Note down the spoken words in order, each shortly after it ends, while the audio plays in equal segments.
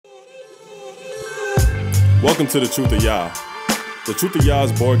Welcome to the Truth of Yah. The Truth of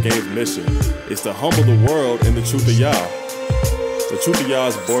Yah's board game's mission is to humble the world in the truth of Yah. The Truth of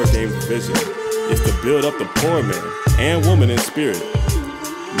Yah's board game's vision is to build up the poor man and woman in spirit.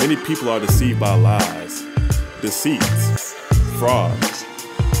 Many people are deceived by lies, deceits, fraud,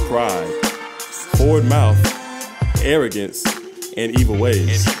 pride, forward mouth, arrogance, and evil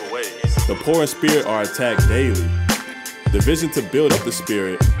ways. The poor in spirit are attacked daily. The vision to build up the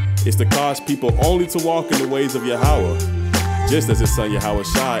spirit is to cause people only to walk in the ways of Yahweh, just as his son Yahweh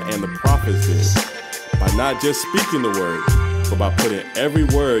Shai and the prophets did, by not just speaking the word, but by putting every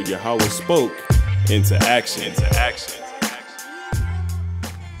word Yahweh spoke into action.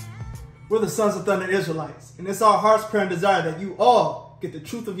 We're the sons of Thunder Israelites, and it's our heart's prayer and desire that you all get the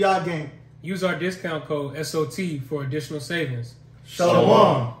Truth of Yah game. Use our discount code SOT for additional savings. Shalom.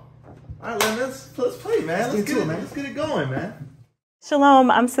 All right, let's play, man. Let's get it going, man. Shalom,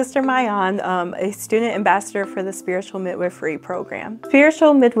 I'm Sister Mayan, a student ambassador for the Spiritual Midwifery program.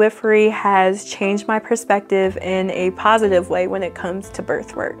 Spiritual midwifery has changed my perspective in a positive way when it comes to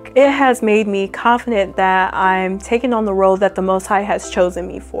birth work. It has made me confident that I'm taking on the role that the Most High has chosen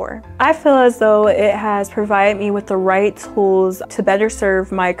me for. I feel as though it has provided me with the right tools to better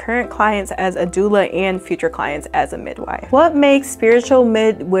serve my current clients as a doula and future clients as a midwife. What makes spiritual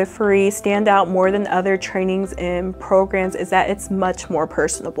midwifery stand out more than other trainings and programs is that it's much more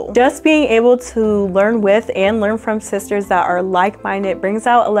personable. Just being able to learn with and learn from sisters that are like-minded brings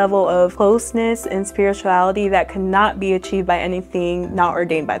out a level of closeness and spirituality that cannot be achieved by anything not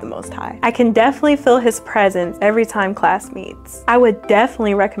ordained by the Most High. I can definitely feel his presence every time class meets. I would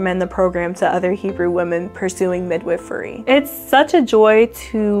definitely recommend the program to other Hebrew women pursuing midwifery. It's such a joy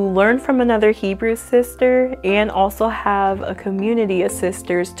to learn from another Hebrew sister and also have a community of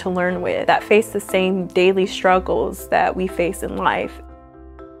sisters to learn with that face the same daily struggles that we face in life.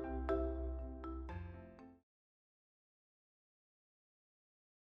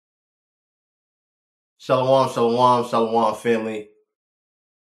 Shalom, family.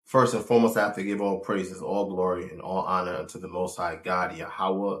 First and foremost, I have to give all praises, all glory, and all honor unto the Most High God,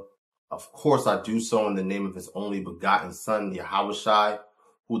 Yahweh. Of course, I do so in the name of his only begotten Son, Yahweh Shai,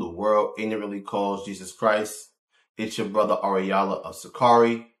 who the world ignorantly calls Jesus Christ. It's your brother Ariala of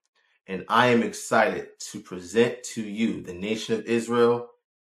Sakari, and I am excited to present to you, the nation of Israel,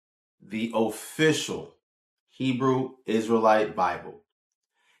 the official Hebrew Israelite Bible.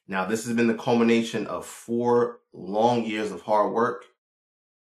 Now, this has been the culmination of 4 long years of hard work,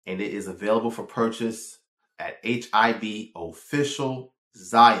 and it is available for purchase at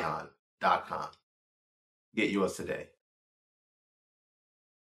HIBofficialzion.com. Get yours today.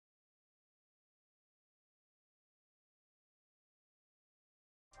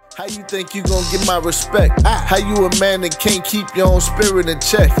 How you think you gonna get my respect? How you a man that can't keep your own spirit in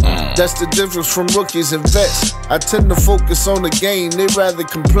check? That's the difference from rookies and vets. I tend to focus on the game, they rather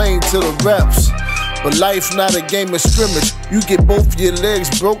complain to the reps. But life not a game of scrimmage. You get both your legs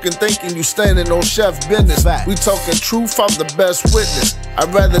broken thinking you standing on chef business. We talking truth, I'm the best witness.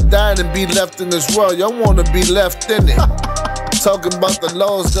 I'd rather die than be left in this world. Y'all wanna be left in it. Talking about the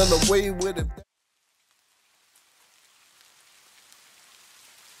laws done away with it.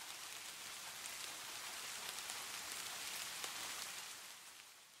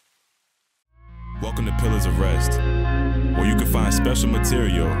 Welcome to Pillars of Rest, where you can find special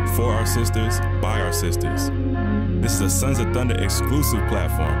material for our sisters, by our sisters. This is a Sons of Thunder exclusive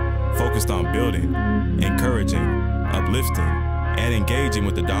platform focused on building, encouraging, uplifting, and engaging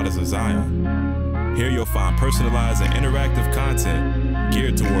with the daughters of Zion. Here you'll find personalized and interactive content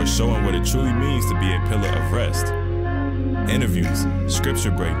geared towards showing what it truly means to be a pillar of rest. Interviews, scripture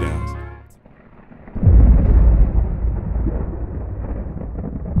breakdowns,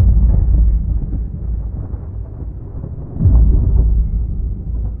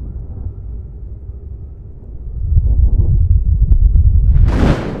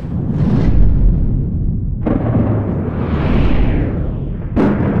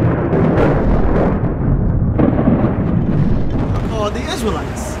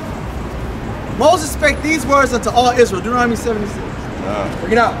 Israelites. Moses spake these words unto all Israel. Deuteronomy 76.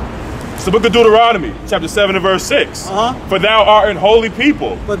 Bring it out. It's the book of Deuteronomy, chapter 7 and verse 6. For thou art an holy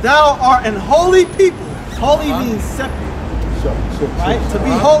people. But thou art an holy people. Holy means separate. Right? To be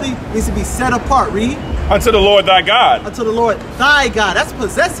holy means to be set apart. Read. Unto the Lord thy God. Unto the Lord thy God. That's a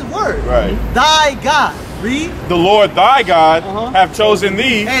possessive word. Right. Thy God. Read. The Lord thy God have chosen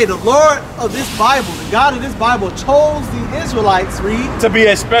thee. Hey, the Lord of this Bible, the God of this Bible, chose the Israelites, read, to be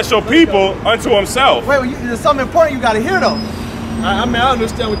a special people unto himself. Wait, there's something important you got to hear though. I mean, I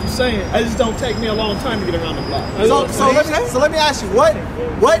understand what you're saying. It just don't take me a long time to get around the block. So let me ask you,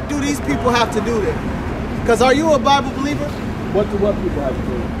 what do these people have to do then? Because are you a Bible believer? What do what people have to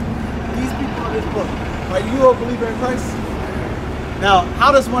do? These people in this book. Are you a believer in Christ? Now,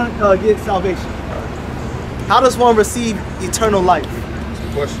 how does one get salvation? How does one receive eternal life?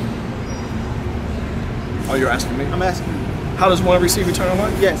 Question. Oh, you're asking me? I'm asking you. How does one receive eternal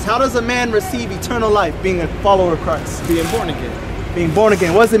life? Yes. How does a man receive eternal life being a follower of Christ? Being born again. Being born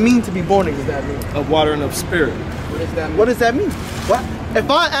again. What does it mean to be born again? What does that mean? Of water and of spirit. What does that mean? What does that mean? What?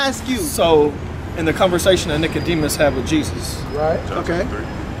 If I ask you. So, in the conversation that Nicodemus had with Jesus, right? Okay.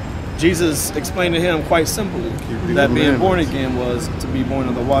 Jesus explained to him quite simply that being born again was to be born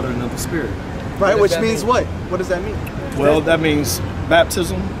of the water and of the spirit. Right, which means what? What does that mean? Well, that means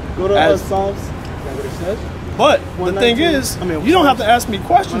baptism. Go to Psalms. Is that what it says? But the thing is, you don't have to ask me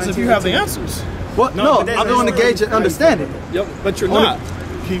questions if you have the answers. What? No, I'm going to gauge your understanding. Yep, but you're not.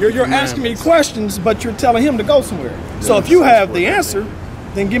 You're asking me questions, but you're telling him to go somewhere. So if you have the answer,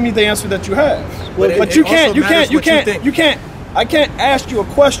 then give me the answer that you have. But you can't. I can't ask you a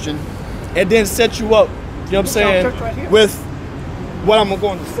question and then set you up. You know what I'm saying? With what I'm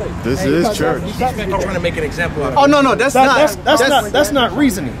going to say. This is church. He's trying to make an example out of it. Oh no, that's not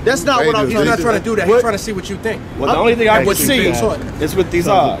reasoning. That's not what I'm. He's not trying to do that. He's trying to see what you think. Well, the only thing I can see is with these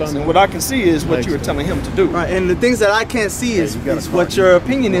eyes, and what I can see is what you were telling him to do. Right, and the things that I can't see is what your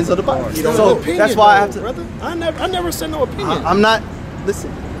opinion is of the Bible. So that's why I have to. Brother, I never said no opinion. I'm not.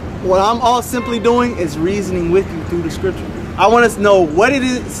 Listen, what I'm all simply doing is reasoning with you through the scripture. I want to know what it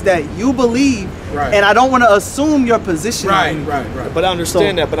is that you believe, and I don't want to assume your position. Right. But I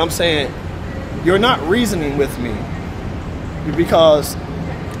understand that. But I'm saying you're not reasoning with me because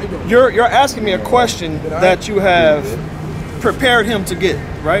you're asking me a question that you have prepared him to get,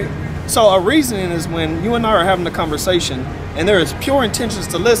 right? So a reasoning is when you and I are having a conversation and there is pure intentions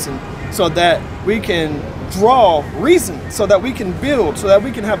to listen, so that we can draw reason, so that we can build, so that we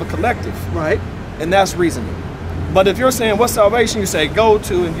can have a collective, right? And that's reasoning. But if you're saying what's salvation, you say go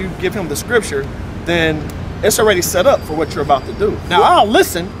to and you give him the scripture, then it's already set up for what you're about to do. Now I'll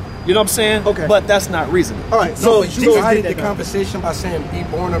listen, you know what I'm saying? Okay. But that's not reasoning. All right. So you guided the conversation by saying be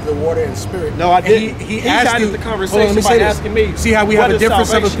born of the water and spirit. No, I didn't. He asked you the conversation by asking me. See how we have a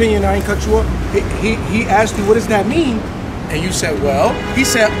difference of opinion? I ain't cut you up. He asked you what does that mean, and you said, well, he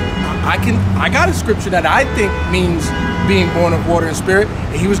said I got a scripture that I think means being born of water and spirit,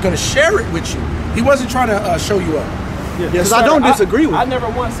 and he was going to share it with you. He wasn't trying to show you up. Because I don't disagree with you. I never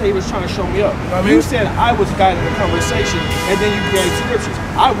once said he was trying to show me up. You said I was guiding the conversation, and then you gave scriptures.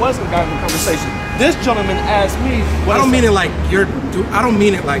 I wasn't guiding the conversation. This gentleman asked me. I don't mean it like I don't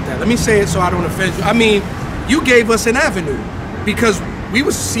mean it like that. Let me say it so I don't offend you. I mean, you gave us an avenue because we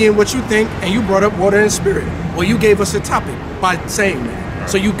was seeing what you think, and you brought up water and spirit. Well, you gave us a topic by saying that.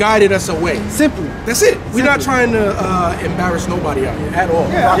 So you guided us away. Simply. That's it. We're not trying to embarrass nobody out here at all.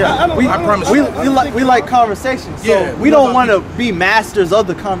 I promise you. We like conversation. So we don't want to be masters of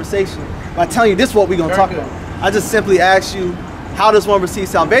the conversation by telling you this is what we're going to talk about. I just simply ask you, how does one receive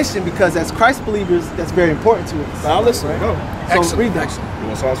salvation? Because as Christ believers, that's very important to us. Now listen. Right? Go. So excellent. Read that. You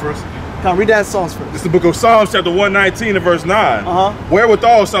want Psalms first? Come read that Psalms first. It's the book of Psalms, chapter 119 and verse 9.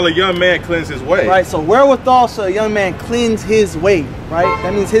 Wherewithal shall a young man cleanse his way? Right, so wherewithal shall a young man cleanse his way, right?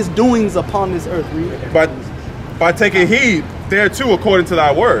 That means his doings upon this earth. Read. By taking heed thereto according to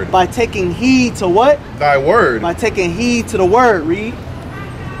thy word. By taking heed to what? Thy word. By taking heed to the word. Read.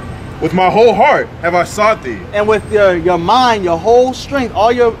 With my whole heart have I sought thee. And with your mind, your whole strength,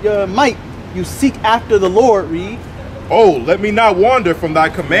 all your might, you seek after the Lord. Read. Oh, let me not wander from thy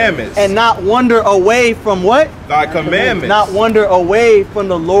commandments. And not wander away from what? Thy commandments. Not wander away from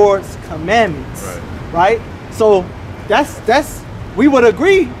the Lord's commandments. Right? So that's we would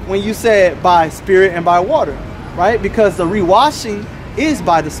agree when you said by spirit and by water, right? Because the rewashing is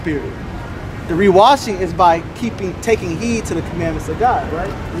by the spirit. The rewashing is by taking heed to the commandments of God,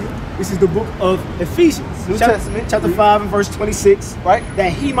 right? This is the book of Ephesians, New Testament, chapter 5 and verse 26, right?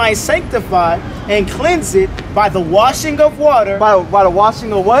 That he might sanctify and cleanse it by the washing of water. By the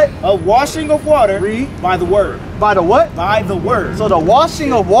washing of what? A washing of water. Read. By the word. By the what? By the word. So the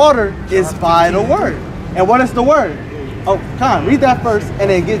washing of water is by the word. And what is the word? Oh, come on, read that first and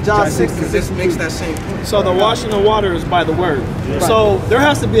then get John 6. Because this makes that same point. So the washing of water is by the word. Right. So there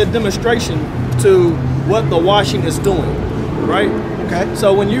has to be a demonstration to what the washing is doing, right? Okay.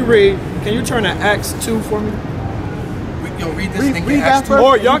 So when you read, can you turn to Acts 2 for me? Read this thing. Read that first.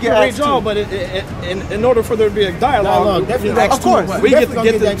 Or y'all can read y'all, but in order for there to be a dialogue, of course, we get to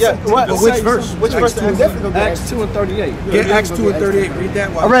get the which verse? Which verse? Acts 2 and 38. Get Acts 2 and 38. Read that.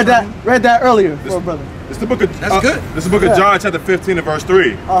 I read that earlier for a brother. It's the book of That's good. This is the book of John, chapter 15 and verse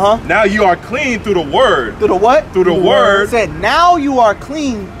 3. Now you are clean through the word. Through the what? Through the word. It said, now you are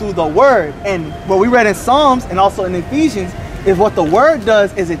clean through the word. And what we read in Psalms and also in Ephesians is what the word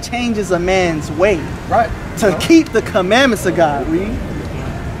does is it changes a man's way. Right. To keep the commandments of God. Read.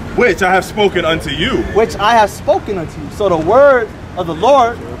 Which I have spoken unto you. Which I have spoken unto you. So the word of the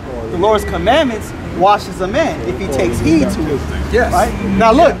Lord's commandments washes a man if he takes heed to it. Yes. Right?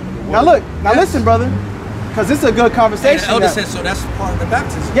 Now look, now listen, brother. Because this is a good conversation. And the elder said, so that's part of the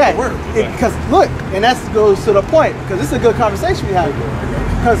baptism. Yeah, the word. Because look, and that goes to the point. Because this is a good conversation we have.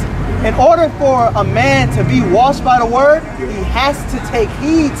 Because in order for a man to be washed by the word, he has to take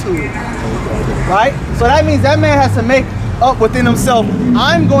heed to it. Right? So that means that man has to make up within himself,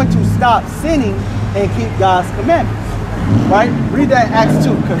 I'm going to stop sinning and keep God's commandments. Right? Read that in Acts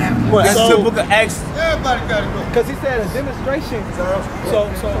 2. That's the book of Acts. Everybody got to go. Because he said a demonstration.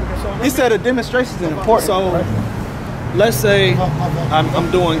 He said a demonstration is important. So let's say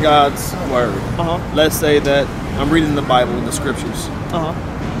I'm doing God's word. Let's say that I'm reading the Bible, the scriptures.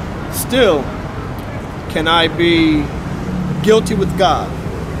 Still, can I be guilty with God?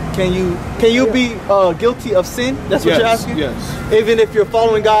 Can you be guilty of sin? That's what you're asking? Yes. Even if you're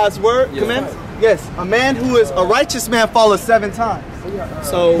following God's word, commandments? Yes. A man who is a righteous man falls 7 times.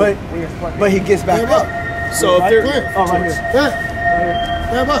 So, but he gets back up. So if there,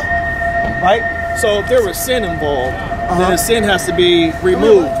 right? So if there was sin involved, then the sin has to be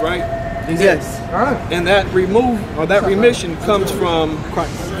removed, right? Yes. And that remission comes from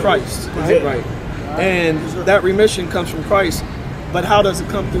Christ. Right. And that remission comes from Christ. But how does it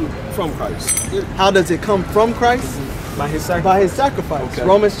come from Christ? How does it come from Christ? By his sacrifice. By his sacrifice. Okay.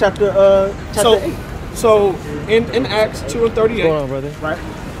 Romans chapter 8. So in Acts 2 and 38. Hold on, brother. Right.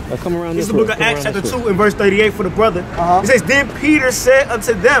 Come around This this is the book of Acts chapter 2 and verse 38 for the brother. It says, then Peter said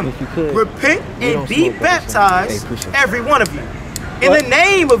unto them, repent and be baptized, every one of you, in the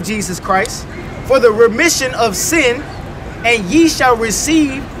name of Jesus Christ, for the remission of sin, and ye shall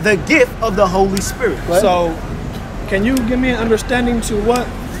receive the gift of the Holy Spirit. So, can you give me an understanding to what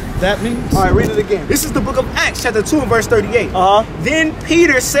that means? All right, read it again. This is the book of Acts chapter 2 and verse 38. Then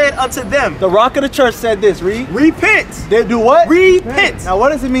Peter said unto them, the rock of the church said this, read. Repent. They do what? Repent. Now what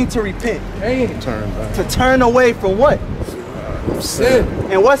does it mean to repent? Turn back. To turn away from what? Sin.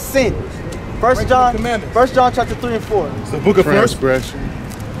 And what's sin? 1 John chapter 3 and 4. It's the book of transgression.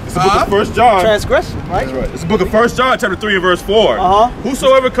 It's the book of 1 John. Transgression, right? That's right. It's the book of 1 John chapter 3 and verse 4.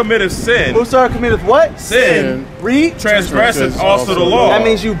 Whosoever committeth sin. Whosoever committeth what? Sin. Read. Transgresseth also the law. That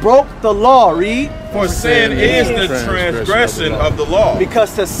means you broke the law. Read. For sin is the transgression of the law.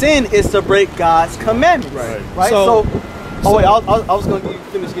 Because to sin is to break God's commandments. Right. So oh wait, I was going to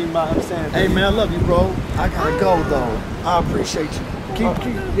finish giving my understanding. Hey man, I love you, bro. I gotta go though. I appreciate you.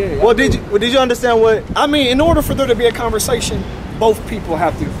 Yeah. Well, did you understand what I mean? In order for there to be a conversation, both people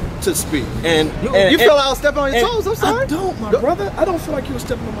have to speak. And you feel like I was stepping on your toes. I'm sorry. I don't, my brother. I don't feel like you were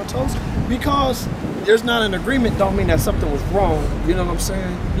stepping on my toes because there's not an agreement. Don't mean that something was wrong. You know what I'm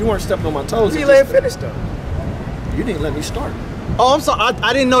saying? You weren't stepping on my toes. You let it finish though. You didn't let me start. Oh, I'm sorry.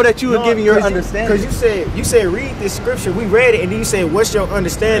 I didn't know that you were giving your understanding. Because you said read this scripture. We read it, and then you said, "What's your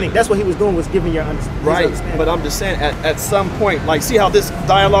understanding?" That's what he was doing, was giving your understanding. Right. But I'm just saying, at some point, like, see how this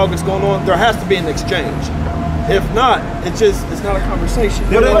dialogue is going on? There has to be an exchange. If not, it's not a conversation.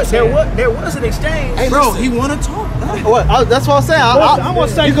 There was an exchange. Hey, bro, he want to talk. What? That's what I'm saying. I'm gonna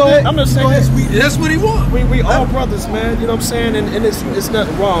say this. I'm gonna say this. That's what he wants. We all brothers, man. You know what I'm saying? And it's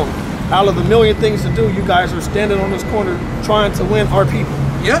nothing wrong. Out of the million things to do, you guys are standing on this corner trying to win our people.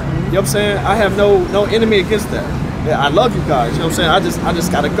 Yeah. You know what I'm saying? I have no enemy against that. Yeah, I love you guys. You know what I'm saying? I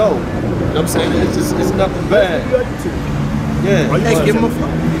just gotta go. You know what I'm saying? It's nothing bad. Yeah. Hey, give him a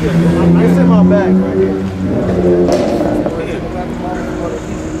phone. It's in my bag right here.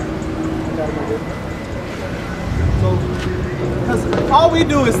 Because all we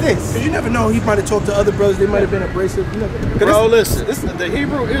do is this. You never know. He might have talked to other brothers. They might have been abrasive. You never know. Bro, listen. The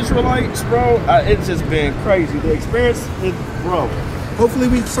Hebrew Israelites, bro, it's just been crazy. The experience is, bro. Hopefully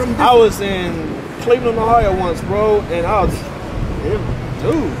we something different. I was in Cleveland, Ohio once, bro, and I was,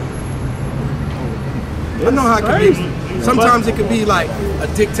 dude. I know how it can be. Sometimes it can be like a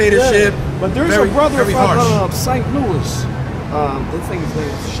dictatorship. Yeah. But there's a brother from St. Louis. I think his name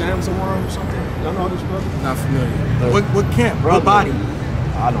is Shamsawar or something. Y'all know this brother? Not familiar. What camp? Brother, what body?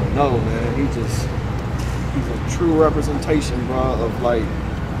 I don't know, man. He's a true representation, bro,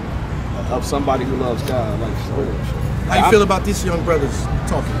 of somebody who loves God. Like, how you feel about these young brothers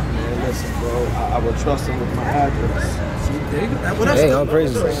talking? Man, listen, bro. I would trust them with my address. Hey, all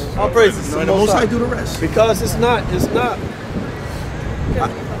praises. All praises. No, the Most High do the rest. Because it's not. You know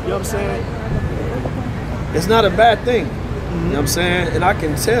what I'm saying? it's not a bad thing. You know what I'm saying? And I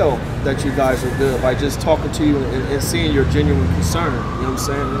can tell that you guys are good by just talking to you and seeing your genuine concern. You know what I'm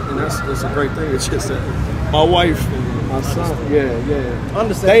saying? And that's a great thing. It's just that my wife and my son,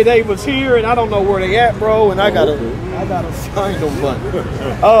 Understand? They was here and I don't know where they at, bro. And I gotta find them, but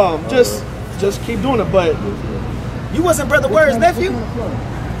just keep doing it. But You wasn't Brother Word's nephew?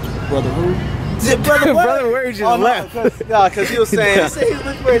 brother who? Brother Word just left. Because he was saying He said he was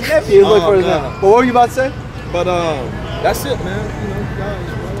looking for his nephew. he was looking for his name. But what were you about to say? But that's it, man. You know, guys,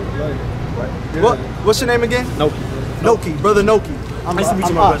 What's your name again? Noki, brother Noki. Nice to meet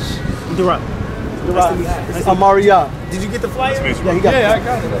you, my brother. Durant. I'm Maria. Did you get the flyer? Yeah, he got it. I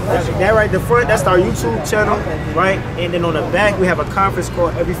got it. That right, the front, that's our YouTube channel, right? And then on the back, we have a conference call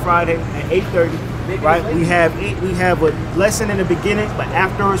every Friday at 8:30, right? We have a lesson in the beginning, but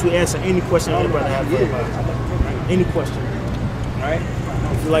afterwards we answer any question any brother has. Any question, right?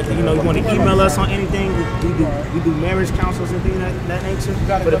 If you like, you want to email us on anything, we do marriage counsels and things of that nature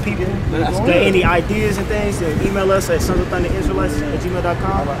for the people. Got any ideas and things, then email us at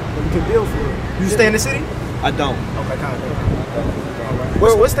SOTisraelites@gmail.com and we can build for it. You stay in the city? I don't. Okay, kind of.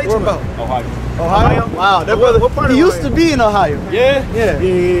 What state you about? Ohio? Wow, that brother. What part of He used to be in Ohio. Yeah. Yeah. Yeah.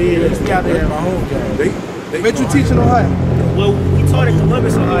 He used to be out there at my home. Where'd you teach in Ohio? Well, we taught in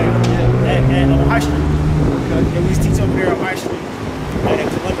Columbus, Ohio, at on High Street. And we used to teach over there on High Street at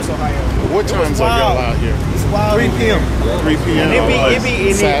Columbus, Ohio. What times are y'all out here? It's wild. 3 p.m. 3 p.m.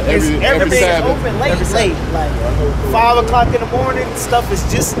 Everything's open late. Like 5 o'clock in the morning, stuff is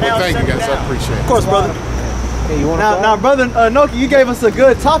just now Thank you shutting guys, I down. appreciate it. Of course, brother. Now, brother Noki, you gave us a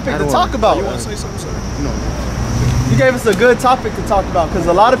good topic to talk about. You want to say something, sir? You gave us a good topic to talk about because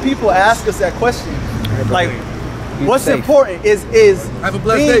a lot of people ask us that question. Like, what's important is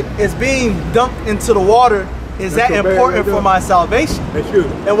being dunked into the water. Is that important for my salvation? That's true.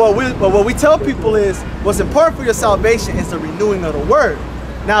 And what we tell people is what's important for your salvation is the renewing of the word.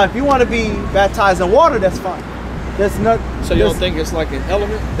 Now, if you want to be baptized in water, that's fine. So you don't think it's like an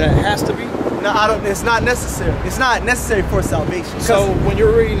element that has to be? No, I don't. It's not necessary. It's not necessary for salvation. So when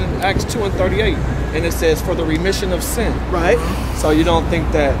you're reading Acts 2:38, and it says for the remission of sin, right? So you don't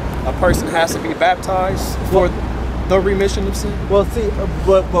think that a person has to be baptized for the remission of sin? Well, see,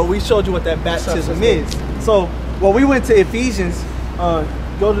 but we showed you what that baptism is. So when we went to Ephesians, go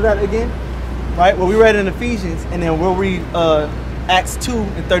to that again, right? Well, we read in Ephesians, and then we'll read Acts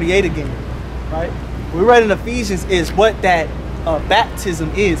 2:38 again, right? We read in Ephesians is what that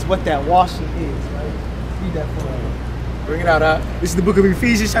baptism is, what that washing is, right? Read that for us. Bring it out. This is the book of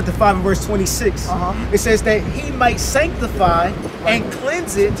Ephesians, chapter 5 and verse 26. It says that he might sanctify and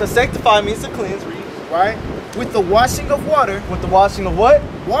cleanse it. To sanctify means to cleanse, right? With the washing of water. With the washing of what?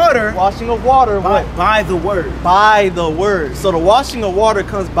 Water. Washing of water. By the word. By the word. So the washing of water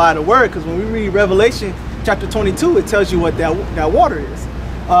comes by the word, because when we read Revelation chapter 22, it tells you what that water is.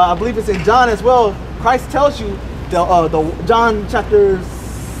 I believe it's in John as well. Christ tells you the John chapter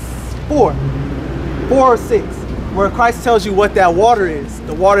 4 or 6, where Christ tells you what that water is,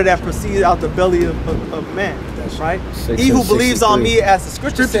 the water that proceeds out the belly of man. That's right. He who believes on me, as the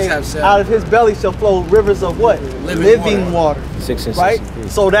scriptures say, out of his belly shall flow rivers of what? Living water. Right?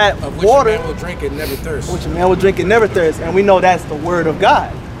 So that water, which a man will drink and never thirst. Which a man will drink and never thirst. And we know that's the word of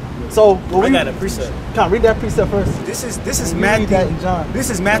God. So I got a precept. Come on, read that precept first. This is Matthew. This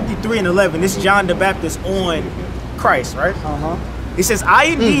is Matthew 3:11. This is John the Baptist on Christ, right? It says, I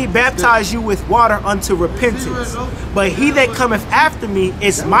indeed baptize you with water unto repentance, but he that cometh after me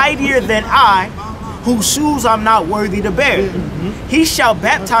is mightier than I, whose shoes I'm not worthy to bear. He shall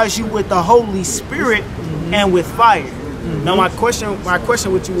baptize you with the Holy Spirit and with fire. Now my question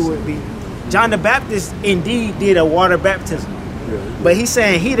with you would be, John the Baptist indeed did a water baptism, but he's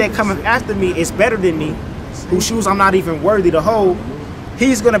saying he that cometh after me is better than me, whose shoes I'm not even worthy to hold.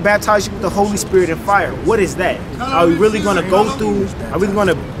 He's going to baptize you with the Holy Spirit and fire. What is that? Are we really going to go through, are we going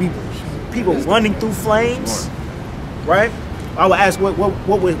to be people running through flames? Right? I would ask, what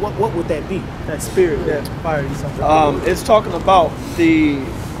would that be? That spirit, that fire. It's talking about the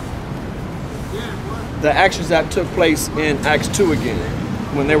actions that took place in Acts 2 again,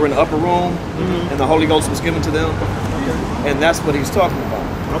 when they were in the upper room and the Holy Ghost was given to them. And that's what he's talking about.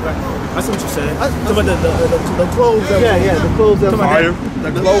 Okay. That's what you said. The cloves of the cloves of fire.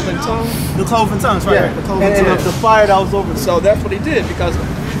 The cloven tongues. The cloven tongues, right? Yeah. The cloven and the fire that was over. So that's what he did, because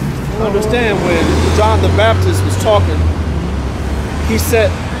you understand when John the Baptist was talking, he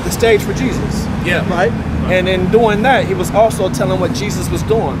set the stage for Jesus. Yeah. Right? And in doing that, he was also telling what Jesus was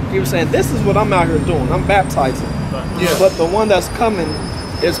doing. He was saying, this is what I'm out here doing. I'm baptizing. Yeah. But the one that's coming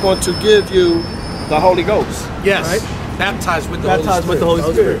is going to give you the Holy Ghost. Yes. Right? Baptized with the Holy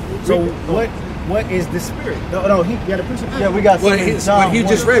Spirit. So what is the Spirit? No, he got a precept. Yeah, we got what he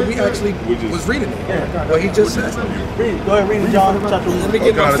just read. We actually was reading it. Yeah. What he just said. Read it. Go ahead, read it, John. Chapter 1. Let me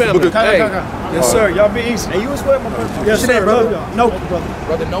get my family. Hey. Yes, sir. Y'all be easy. And you was with my brother. Yes, sir, brother. Noki, brother.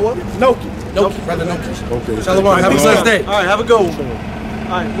 Brother Noah? Noki. Brother Noki. Okay. Shalom. Have a blessed day. All right, have a good one.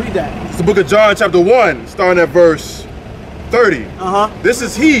 All right, read that. It's the book of John, chapter 1, starting at verse 30. This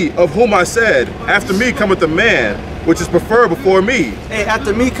is he of whom I said, after me cometh a man, which is preferred before me. Hey,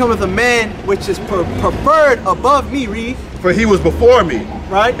 after me cometh a man, which is preferred above me, read. For he was before me.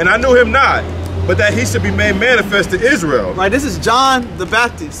 Right. And I knew him not, but that he should be made manifest to Israel. Right, this is John the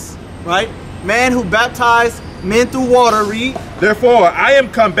Baptist, right? Man who baptized men through water, read. Therefore, I am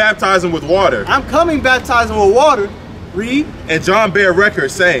come baptizing with water. I'm coming baptizing with water, read. And John bare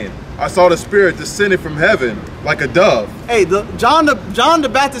record, saying, I saw the Spirit descending from heaven like a dove. Hey, John the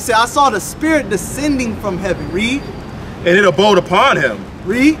Baptist said, I saw the Spirit descending from heaven, read. And it abode upon him.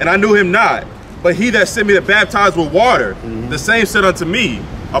 Read. And I knew him not, but he that sent me to baptize with water, the same said unto me,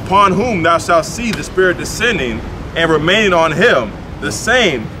 upon whom thou shalt see the Spirit descending and remaining on him, the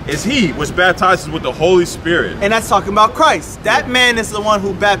same is he which baptizes with the Holy Spirit. And that's talking about Christ. That man is the one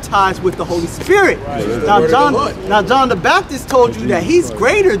who baptized with the Holy Spirit. Right. Now John the Baptist told you that he's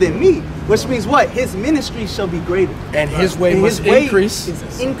greater than me, which means what? His ministry shall be greater. And his way must increase.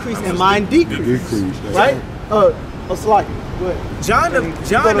 Increase and mine decrease. Right? It's like John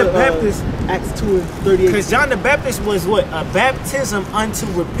the Baptist, Acts 2:38. Because John the Baptist was what? A baptism unto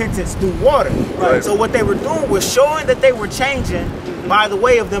repentance through water. Right. So what they were doing was showing that they were changing by the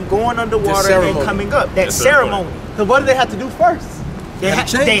way of them going underwater and coming up. That ceremony. So what do they have to do first? They have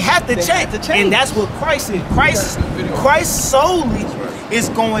to change. And that's what Christ is. Christ solely is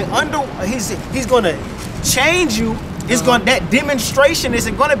going under. He's going to change you. That demonstration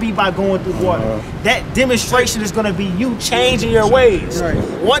isn't going to be by going through water. That demonstration is going to be you changing your ways. Right.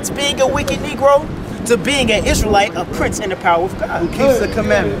 Once being a wicked Negro to being an Israelite, a prince in the power of God. Who keeps the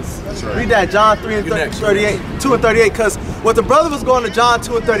commandments. Right. Read that, John 2 and 38. Because what the brother was going to John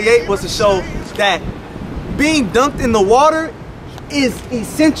 2 and 38 was to show that being dunked in the water is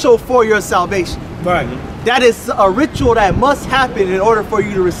essential for your salvation. Right. That is a ritual that must happen in order for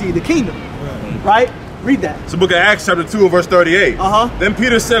you to receive the kingdom. Right? Read that. It's the book of Acts chapter 2 verse 38. Then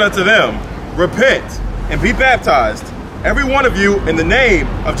Peter said unto them, repent and be baptized, every one of you, in the name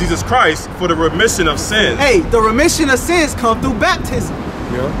of Jesus Christ for the remission of sins. Hey, the remission of sins come through baptism.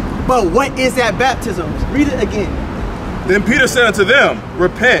 Yeah. But what is that baptism? Read it again. Then Peter said unto them,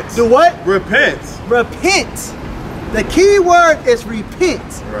 repent. Do what? Repent. Repent. The key word is repent.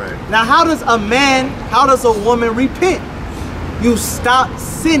 Right. Now how does a woman repent? You stop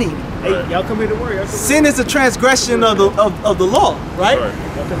sinning. Hey, y'all come here to work. Sin is a transgression of the law, right?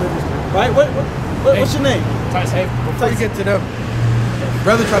 Right. What's your name? Hey, before you get to them,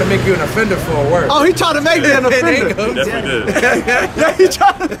 brother tried to make you an offender for a word. Oh, he tried to make me an offender. Definitely did. Yeah,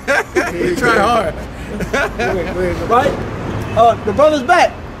 he tried hard. Right? The brother's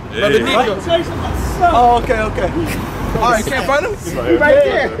back. Yeah. Brother Nico. Oh, okay. All right, can't find him? He's right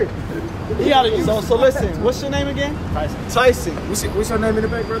there. So listen, what's your name again? Tyson. What's your name in the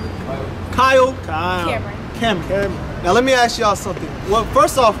back, brother? Kyle. Cameron. Now let me ask y'all something. Well,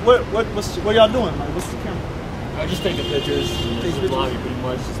 first off, what y'all doing? Like, what's the camera? I just taking pictures. Just vlogging pretty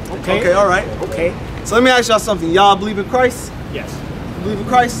much. Okay, all right. Okay. So let me ask y'all something. Y'all believe in Christ? Yes. You believe in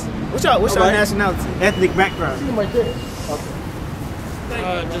Christ? What's y'all nationality? Ethnic background? See him right there.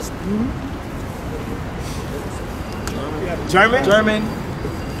 Just German?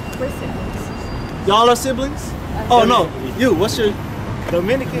 We're siblings. Y'all are siblings? Oh no, you. What's your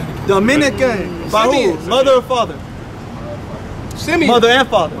Dominican? By who? Mother or father? Simeon. Mother and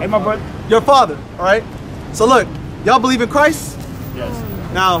father. Hey, my brother. Your father. All right. So look, y'all believe in Christ?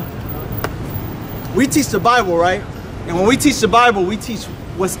 yes. Now, we teach the Bible, right? And when we teach the Bible, we teach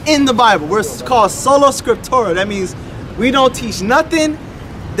what's in the Bible. We're called sola scriptura. That means we don't teach nothing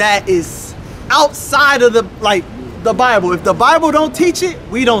that is outside of the Bible. If the Bible don't teach it,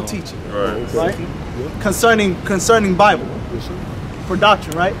 we don't teach it. Right? Concerning Bible. For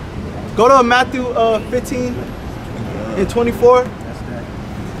doctrine, right? Go to Matthew 15 and 24.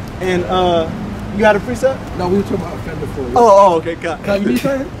 And you had a precept? No, we were talking about offender for you. Oh, okay, God. Can you be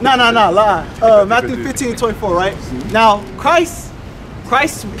saying? No, lie. Matthew 15 and 24, right? Now, Christ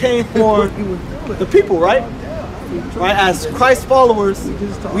came for the people, right? Right? As Christ followers,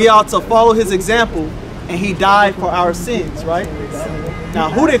 we ought to follow his example, and he died for our sins, right? Now,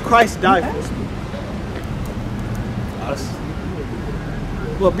 who did Christ die for? Us.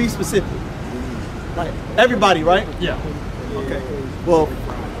 Well, be specific. Like everybody, right? Yeah. Okay. Well,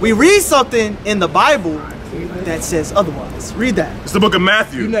 we read something in the Bible that says otherwise. Read that. It's the book of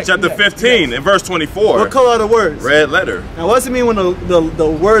Matthew, chapter 15, and verse 24. What color are the words? Red letter. Now, what does it mean when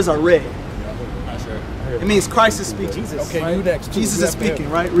the words are red? It means Christ is speaking. Okay, you next. Jesus is speaking,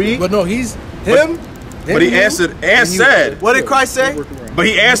 right? Read. But no, he's him. But he answered and said. What did Christ say? But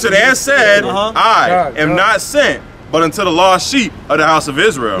he answered and said, I am not sent, but unto the lost sheep of the house of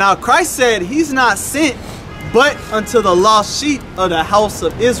Israel. Now, Christ said he's not sent, but unto the lost sheep of the house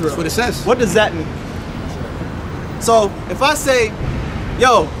of Israel. That's what it says. What does that mean? So, if I say,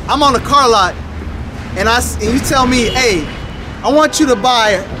 yo, I'm on a car lot, and you tell me, hey, I want you to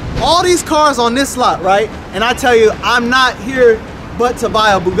buy all these cars on this lot, right? And I tell you, I'm not here but to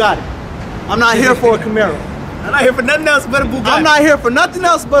buy a Bugatti. I'm not here for a Camaro. I'm not here for nothing else but a Bugatti. I'm not here for nothing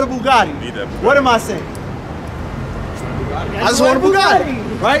else but a Bugatti. What am I saying? I just want a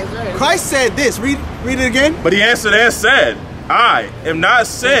Bugatti, right? Christ said this. Read it again. But he answered and said, I am not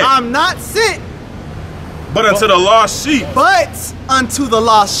sent. I'm not sent. But unto the lost sheep. But unto the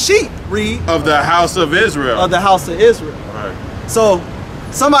lost sheep. Read. Of the house of Israel. Of the house of Israel. Right. So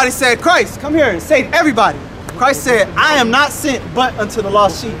somebody said, Christ, come here and save everybody. Christ said, I am not sent but unto the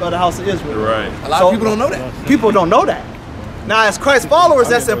lost sheep of the house of Israel. Right. A lot of people don't know that. People don't know that. Now, as Christ followers,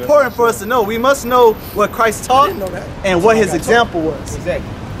 that's important for us to know. We must know what Christ taught and what his example was. Exactly.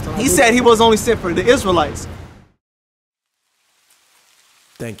 He said he was only sent for the Israelites.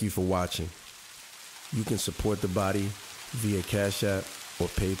 Thank you for watching. You can support the body via Cash App or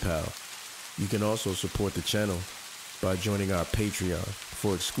PayPal. You can also support the channel by joining our Patreon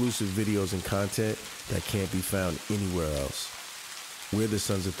for exclusive videos and content that can't be found anywhere else. We're the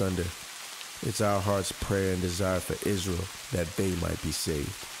Sons of Thunder. It's our heart's prayer and desire for Israel that they might be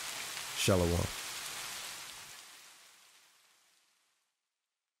saved. Shalom.